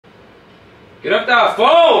Get up that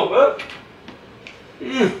phone, bro.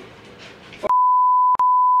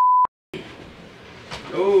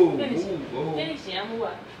 Oh, Finish it. I'm a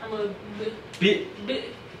what? I'm a bit.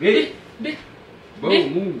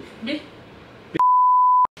 Move.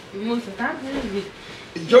 Musa, stop playing with me.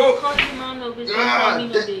 Yo. Call your mom no bitch. Call me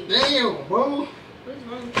no bitch. Damn, bro. What's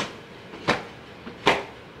wrong?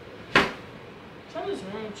 Something's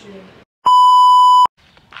wrong with you.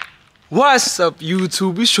 What's up,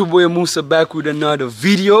 YouTube? It's your boy Musa back with another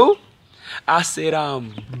video. I said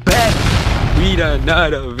I'm back with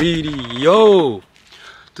another video.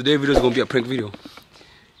 Today's video is gonna be a prank video.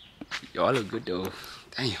 Yo, I look good though.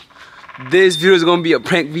 Damn. This video is gonna be a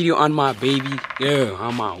prank video on my baby girl,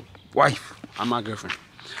 on my wife, on my girlfriend.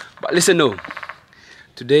 But listen though,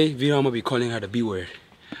 today video I'm gonna be calling her the B word.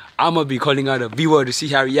 I'm gonna be calling her the B word to see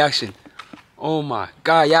her reaction. Oh my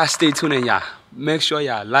God, y'all stay tuned and y'all make sure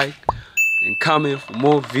y'all like and comment for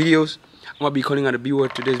more videos. I'm gonna be calling her the B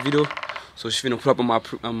word today's video. So she's finna put up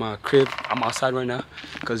on my crib. I'm outside right now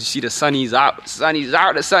because you see the sun is out. The sun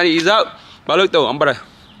is out. But look though, I'm about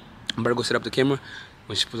to go set up the camera.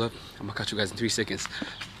 When she pulls up, I'm gonna catch you guys in 3 seconds.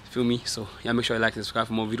 Feel me? So y'all make sure you like and subscribe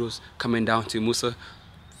for more videos. Comment down to Musa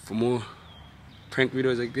for more prank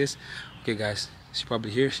videos like this. Okay guys, she probably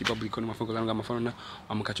here. She probably calling my phone because I don't got my phone right now.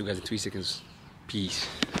 I'm gonna catch you guys in 3 seconds. Peace.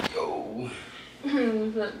 Yo.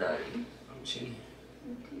 What's up, daddy? I'm chilling.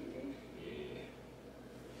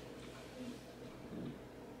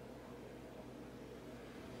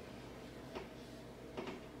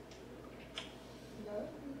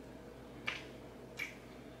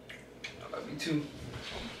 Too.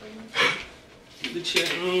 The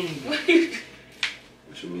chat room. What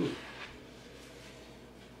you mean?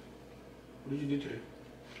 What did you do today?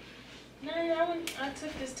 No, I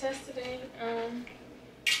took this test today.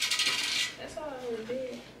 That's all I really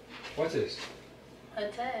did. What's this? A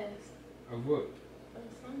test. Of what? Of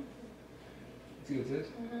something. You took a test?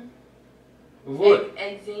 Mm-hmm. Of what?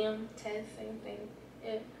 Exam, test, same thing.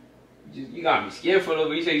 Yeah. You got me scared for a little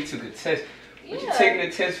bit. You said you took a test. What you taking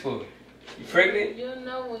a test for? You pregnant? You'll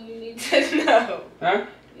know when you need to know. Huh?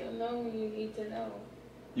 You'll know when you need to know.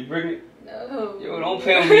 You pregnant? No. Yo, don't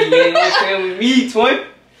play with me, man. Don't play with me, twin.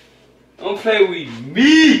 Don't play with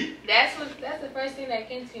me. That's the first thing that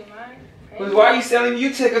came to your mind. Cause why are you telling me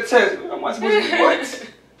you take a test? Am I supposed to do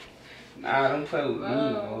what? Nah, don't play with me, bro.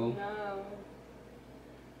 No.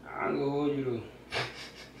 I'm gonna hold you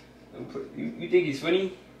though. You think it's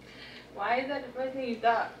funny? Why is that the first thing you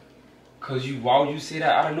thought? Cause why would you say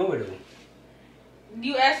that out of nowhere though?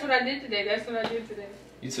 You asked what I did today. That's what I did today.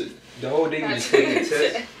 You took the whole day you just taking a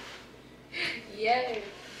test? Yes.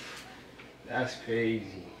 That's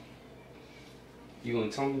crazy. You gonna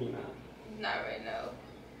tell me now? Not right now.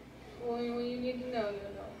 When you need to know,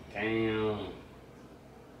 you'll know. Damn.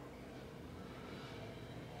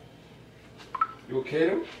 You okay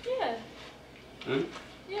though? Yeah. Huh?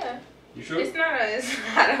 Yeah. You sure? It's not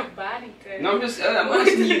a body test. No, I'm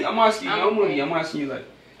asking you. I'm asking you normally. I'm asking you like,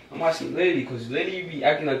 I'm asking lady, cause lady you be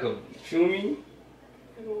acting like a, feel me?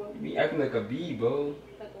 You be acting like a bee, bro.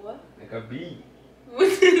 Like a what? Like a bee.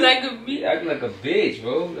 Like a bee? You acting like a bitch,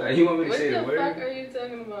 bro. Like you want me to say the word? What the fuck are you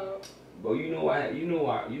talking about? Bro, you know why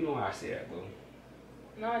I say that, bro.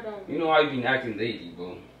 No, I don't. You know why you been acting lady,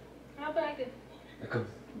 bro. How about I could? Like a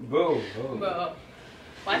bro. Bro.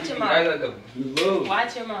 Watch your You mouth. act like a bro.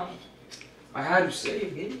 Watch your mouth. I had to say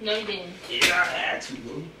it, man. No, you didn't. Yeah, I had to,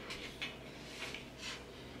 bro.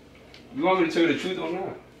 You want me to tell you the truth or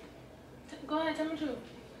not? Go ahead, tell me the truth.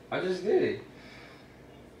 I just did.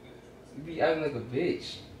 You be acting like a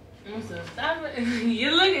bitch. Musa, stop it.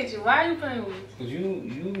 You look at you. Why are you playing with me? Cause you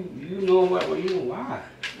know what? You know why?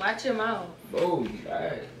 Watch your mouth. Bro, you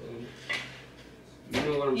alright, bro. You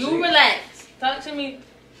know what I'm saying? You relax. Talk to me.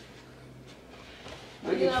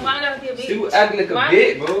 Why gotta be a bitch? Still acting like a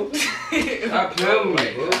bitch, bro. Stop playing with me,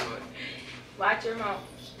 bro. Watch your mouth.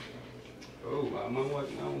 Bro, my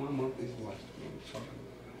mouth is watching.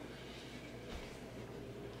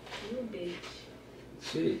 You a bitch.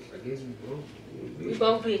 Shit, I guess we both. We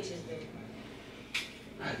both bitches then.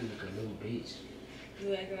 Acting like a little bitch.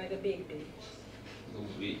 You acting like a big bitch. Little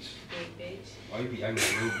bitch. Big bitch. Why you be acting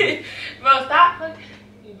like a little bitch? Bro, stop.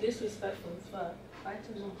 You disrespectful as fuck. Watch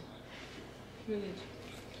your mouth. Look at you.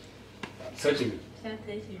 Stop touching me. Stop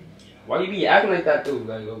touching me. Why you be acting like that though?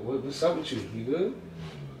 Like, what's up with you? You good?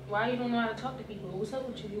 Why you don't know how to talk to people? What's up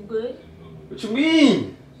with you? You good? What you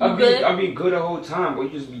mean? Good? I be good the whole time, but you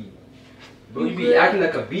just be, bro. You be acting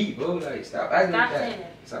like a beat, bro. Like, stop acting like that. Saying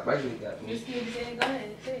that. Stop acting like that, bro. You scared to say it? Go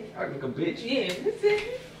ahead, say it. Acting like a bitch. Yeah, that's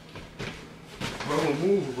it. Bro,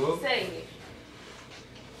 move, bro. Say it.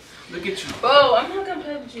 Look at you. Bro, I'm not gonna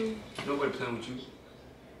play with you. Nobody playing with you.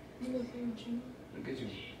 I'm gonna play with you. Look at you.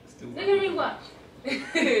 Still Look at me watch.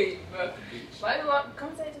 bro. Why you walk?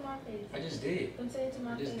 Come say it to my face. I just did. Come say it to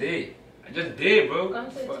my face. I just did, bro.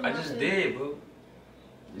 Come say it to my I just face. did, bro.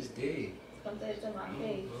 I just did. Come say it to my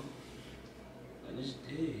face. Bro. I just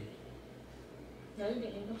did. No, you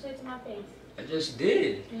didn't. Come say it to my face. I just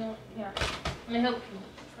did. You know, yeah. I'm gonna help you.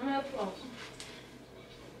 I'm gonna help you out.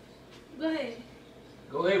 Go ahead.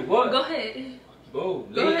 Go ahead, what? Go ahead. Bro,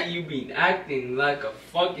 Go lately ahead. you been acting like a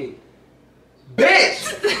fucking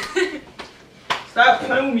bitch! Stop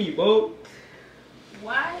playing with me, bro.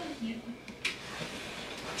 Why?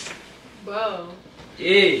 Bro.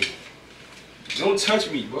 Yeah. Don't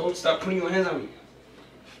touch me, bro. Stop putting your hands on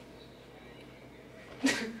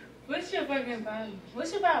me. What's your fucking problem?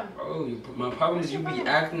 What's your problem? Bro, my problem is you be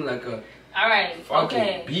acting like a Alright, fucking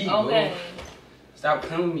okay. bee, Okay. bro. Stop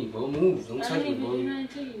playing with me, bro. Move. Don't touch me, bro. You.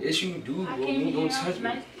 Yes, you do, I bro. came Move. here, Don't I was touch me.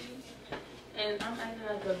 nice to you, and I'm acting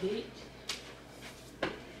like a bitch.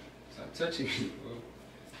 Stop touching me, bro.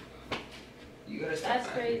 You gotta stop. That's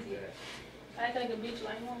acting crazy. like that. I act like a bitch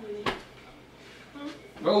like you want me to. Huh?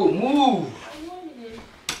 Bro, move. Why you want me to?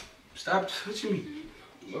 Stop touching me,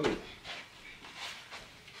 bro. Stop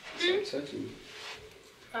touching me.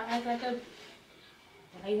 I act like a.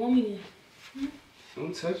 Why you want me to?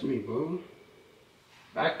 Don't touch me, bro.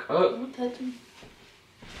 Back up. Don't touch me.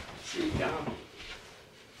 Sit down.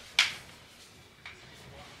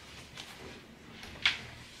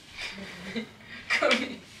 Come here.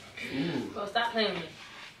 Ooh. Bro, stop playing with me.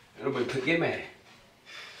 Nobody get mad.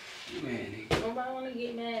 Get mad, nigga. Nobody want to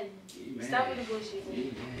get mad. Get mad. Stop with the bullshit, man.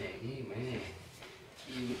 Get mad.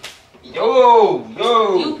 Get mad. Yo.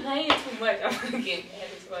 You playing too much. I'm gonna get mad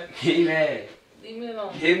as fuck. Get mad. Leave me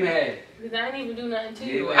alone. Get mad. Because I didn't even do nothing to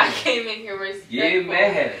Get you. mad. I came in here respectful. Get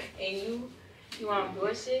mad. And you want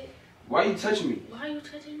bullshit? Why you touching me? Why are you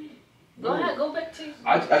touching me? No. Go ahead, go back to you.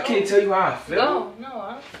 I can't tell you how I feel. Go. No,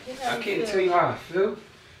 I don't care how I you can't feel. tell you how I feel. I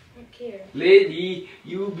don't care. Lady,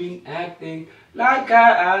 you been acting like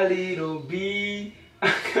a little bee.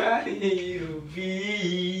 Like a little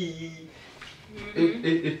bee.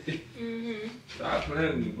 Stop playing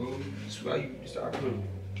with me, bro. That's why you stop playing with me.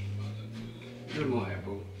 You're more happy,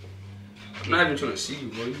 bro. I'm not even trying to see you,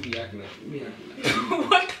 bro. You be acting like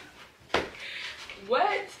What?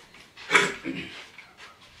 What?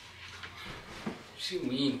 She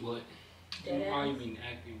mean what? You know Deadass. how you been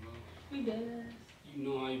acting, bro. We dead. You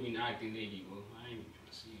know how you been acting lately, bro. I ain't even trying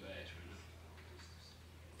to see your ass right now.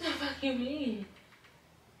 What the fuck you mean?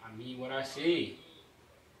 I mean what I say.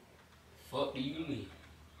 Fuck do you mean?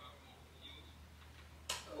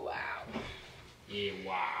 Wow. Yeah,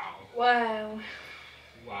 wow. Wow.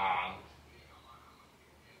 Wow.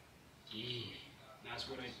 Yeah, that's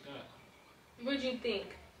what I thought. What'd you think?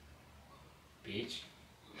 Bitch.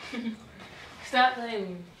 Stop playing with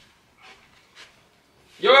me.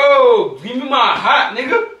 Yo, give me my hat,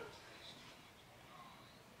 nigga.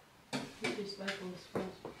 Disrespectful as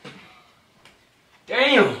fuck.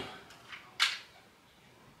 Damn.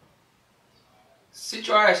 Sit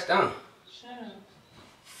your ass down. Shut up.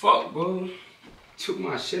 Fuck, bro. Took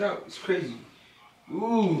my shit out. It's crazy.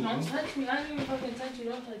 Ooh. Don't touch me. I didn't even fucking touch you.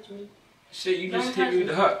 Don't touch me. Shit, you Don't just hit touch me with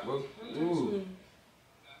me. the hut, bro. Don't touch Ooh. me.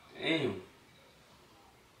 Damn.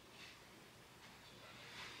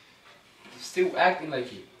 Still acting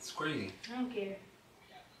like it. It's crazy. I don't care.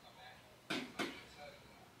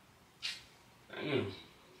 Damn.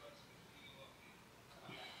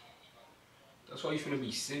 That's why you finna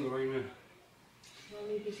be single right now. Let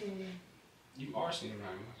me be single. You are single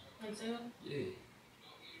right now. I'm single? Yeah.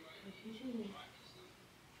 Fuck you too.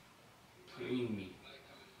 Playing with me.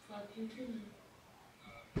 Fuck you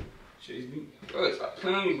too. Shit's me. Bro, stop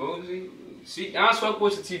playing with me, bro. See, I don't fuck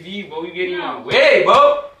with the TV, bro. You getting in my way,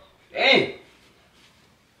 bro. Damn. I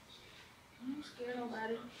don't scare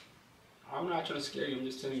nobody. I'm not trying to scare you. I'm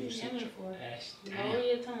just telling you, What you sit yelling your for? ass Lower down.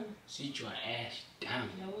 your tongue. Sit your ass down.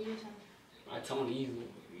 Lower your tongue. My tone is,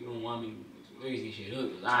 you don't want me to raise this shit up.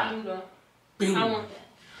 I do though. Boom. I want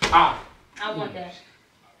that. Ah. I want that.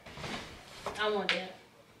 I want that.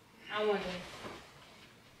 I want that.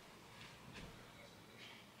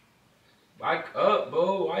 Back up,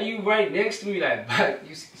 bro. Why you right next to me like back?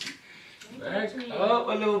 You back up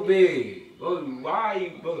a little bit, bro. Why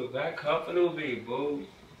you, bro? Back up a little bit, bro.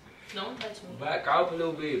 Don't touch me. Back up a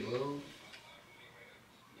little bit, bro.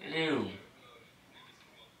 Damn.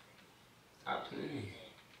 Stop playing.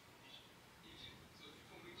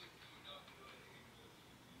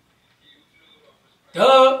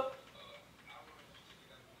 Duh.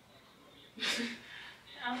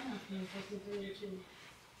 I'm not gonna fucking do it with you.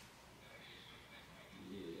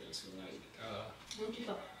 Yeah, that's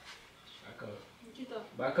you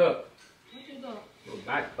thought? Back up. What you thought? Go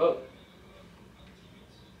back up.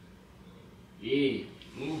 Yeah,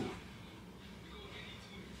 move.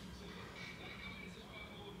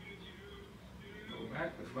 Go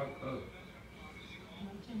back the fuck up.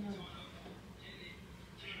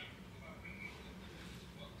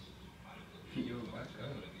 Yo, back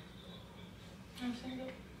up. I'm single.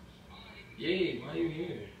 Yeah, why you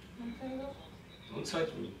here? I'm single. Don't touch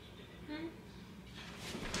me.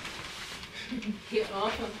 Get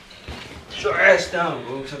off him. Put your ass down,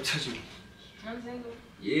 bro. Stop touching me. I'm single.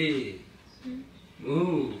 Yeah.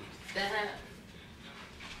 Move. Stop.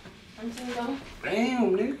 I'm single.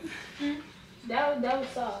 Damn, nigga. That was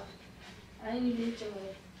soft. I didn't even hit your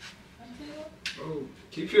ass. I'm single. Bro,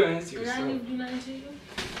 keep your hands to And I yourself. didn't do nothing to you.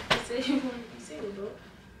 I said you want to be single, bro.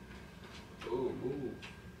 Oh, move.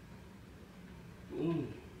 Ooh.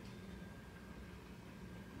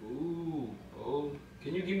 Ooh, oh.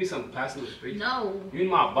 Can you give me some personal space? No. You in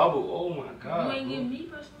my bubble. Oh my god. You ain't bro. give me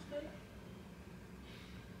personal space?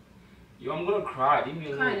 Yo, I'm gonna cry. Leave me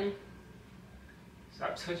alone. Cry then.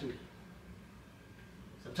 Stop touching me.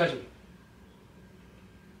 Stop touching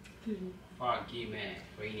me. Fuck, get mad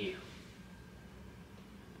right now.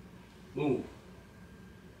 Move.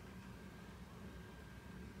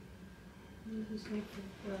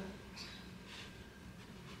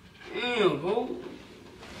 Damn, bro.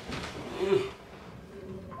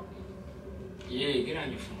 Yeah, get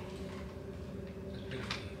on your phone.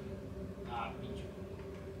 I'll beat you.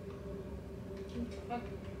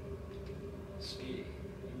 Shit,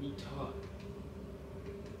 let me talk.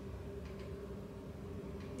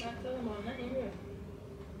 Not talking about nothing real.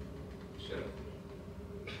 Shut up.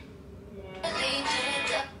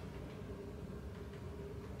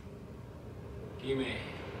 Gimme.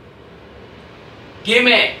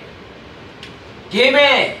 Gimme.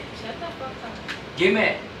 Gimme. Shut the fuck up.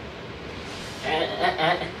 Gimme.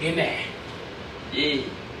 Gimme. Yeah.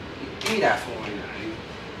 Give me that phone right now, nigga.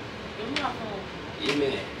 Give me my phone. Gimme.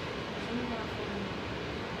 Give me my phone.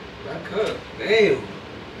 Back up. Damn.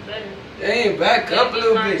 Better. Damn, back up a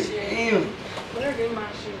little my bit. shit. Damn. Better get my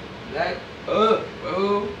shit. Back up,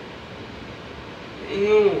 bro.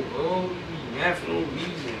 Damn, bro. You be mad for no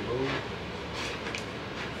reason, bro.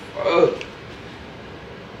 Fuck.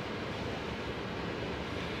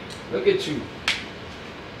 Look at you.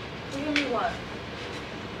 Look at me what?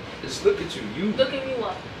 Just look at you. You. Look at me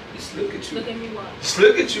what? Just look at you. Look at me what? Just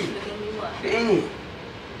look at you. Look at me what? Damn.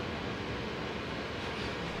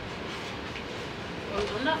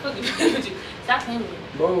 Bro, I'm not fucking with you. Stop playing with me.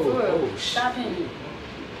 Bro, For real. oh, Stop playing with me.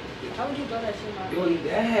 How would you throw that shit in my Yo, face? eat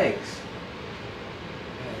the eggs.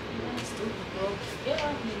 That's stupid, bro. Get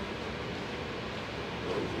off me.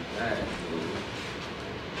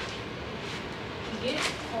 Get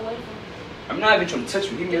away from me. I'm not even trying to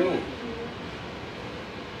touch you. Leave me alone.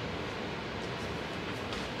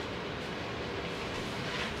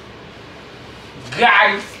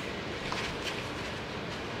 Guys,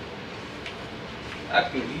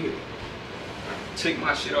 acting weird. Take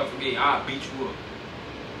my shit off again. I'll beat you up.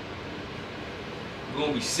 You're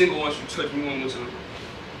gonna be single once you touch me one more time.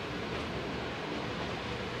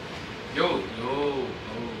 Yo,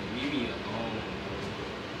 leave me alone.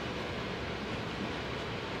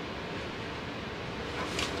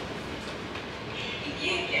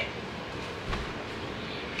 Yeah.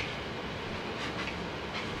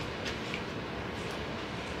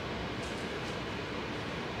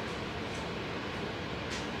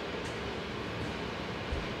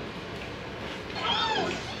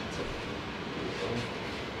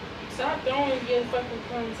 Stop throwing your fucking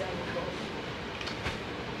crumbs at me, bro.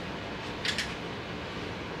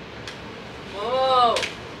 Whoa.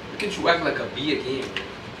 Look at you acting like a bee again, bro.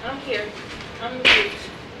 I don't care. I'm a bitch.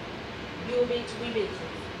 You a bitch, we bitches.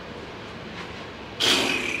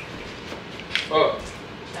 Fuck.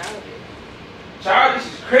 Childish. Child,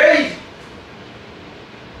 this is crazy.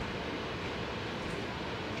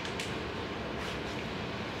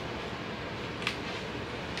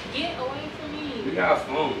 Get away from me. We got a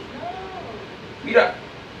phone. No. We got.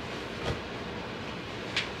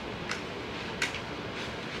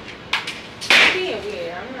 You're being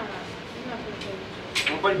weird. I'm not gonna play with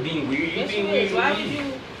you. Nobody being weird. You Yes, being you weird. is. Why with would me. you?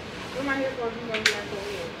 What am I here for if you gonna be like so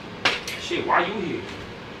weird? Shit, why you here?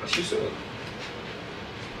 That's what's up.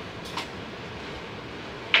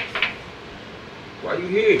 Why you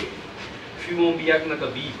here? If you won't be acting like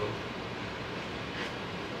a bee, bro.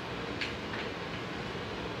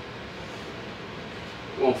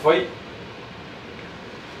 You wanna fight?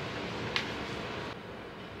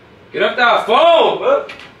 Get off that phone, bro.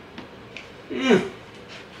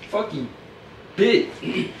 Fucking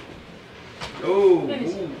bitch. No.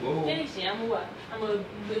 Finish it. Move, Finish it. I'm a what? I'm a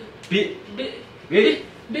bit.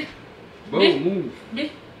 Bro, move.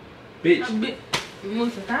 Bitch.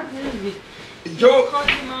 Musa, stop doing it. Yo. Call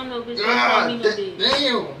your mom no bitch. Don't call me no bitch.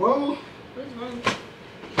 Damn, bro. What's wrong?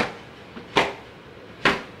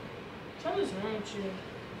 What is wrong with you?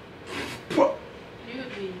 You're a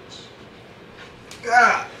bitch.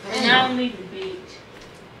 God. And I don't need the bitch.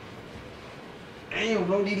 Damn,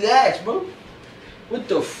 bro, relax, bro. What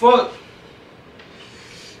the fuck?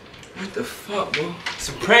 What the fuck, bro? It's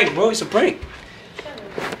a prank, bro. It's a prank. Shut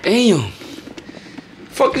up. Damn.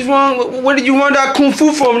 Fuck is wrong? What did you run that kung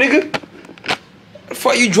fu from, nigga? The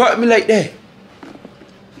fuck you dropped me like that?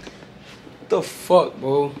 What the fuck,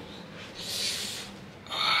 bro?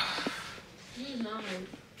 You know.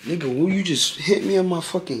 Nigga, will you just hit me on my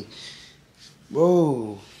fucking...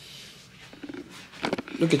 Bro.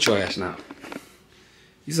 Look at your ass now.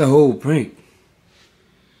 It's a whole prank.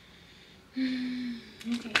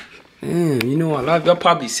 Okay. Damn, you know I love you. I'll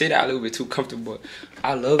probably say that a little bit too comfortable, but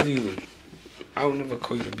I love you. I will never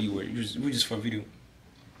call you the B word. We just for a video.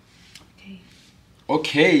 Okay.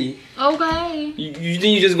 Okay. Okay. You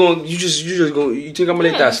think you just gonna you think I'm gonna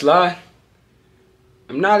let that slide?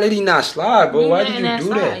 I'm not letting that slide, bro. Why did you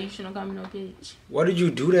do that? You shouldn't have got me no bitch. Why did you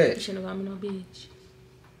do that? You shouldn't have got me no bitch.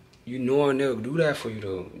 You know I'll never do that for you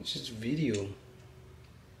though. It's just a video.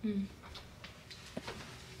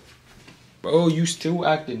 Bro, you still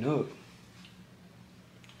acting up.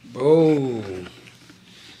 Bro.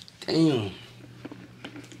 Damn.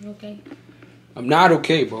 Okay. I'm not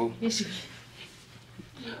okay, bro. Yes, you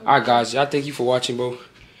Alright, guys. Y'all thank you for watching, bro.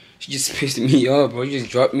 She just pissed me off, bro. You just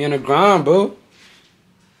dropped me on the ground, bro.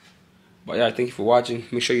 But yeah, thank you for watching.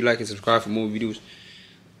 Make sure you like and subscribe for more videos.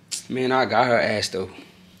 Man, I got her ass, though.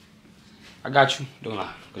 I got you, don't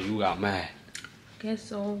I? Because you got mad. Guess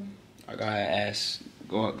so. I got her ass.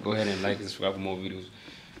 Go ahead and like and subscribe for more videos.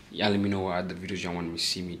 Y'all let me know what other videos y'all want to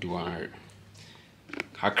see me do on her.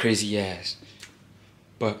 Her crazy ass.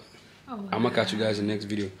 But I'm going to catch you guys in the next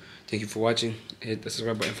video. Thank you for watching. Hit the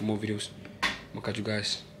subscribe button for more videos. I'm going to catch you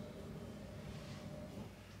guys.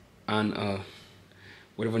 And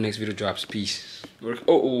whatever next video drops. Peace.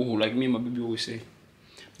 Like me and my baby always say.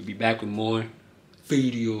 We'll be back with more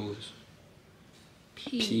videos.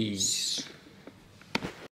 Peace.